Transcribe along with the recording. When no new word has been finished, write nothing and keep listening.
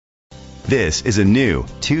This is a new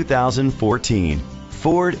 2014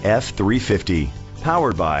 Ford F-350,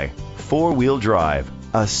 powered by four-wheel drive,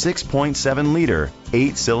 a 6.7-liter,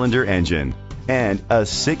 8-cylinder engine, and a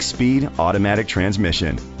 6-speed automatic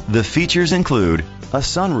transmission. The features include a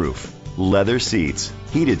sunroof, leather seats,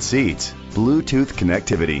 heated seats, Bluetooth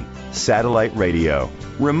connectivity, satellite radio,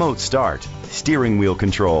 remote start, steering wheel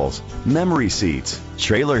controls, memory seats,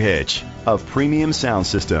 trailer hitch, a premium sound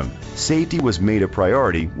system. Safety was made a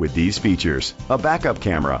priority with these features: a backup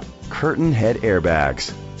camera, curtain head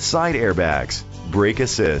airbags, side airbags, brake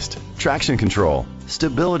assist, traction control,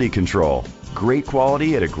 stability control. Great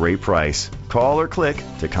quality at a great price. Call or click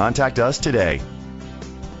to contact us today.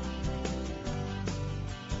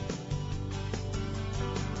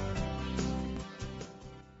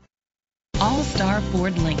 All-Star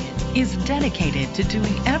Ford Lincoln is dedicated to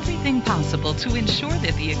doing everything possible to ensure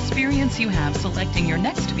that the experience you have selecting your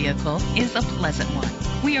next vehicle is a pleasant one.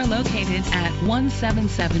 We are located at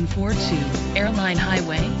 17742 Airline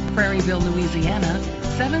Highway, Prairieville, Louisiana,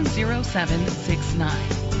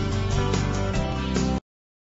 70769.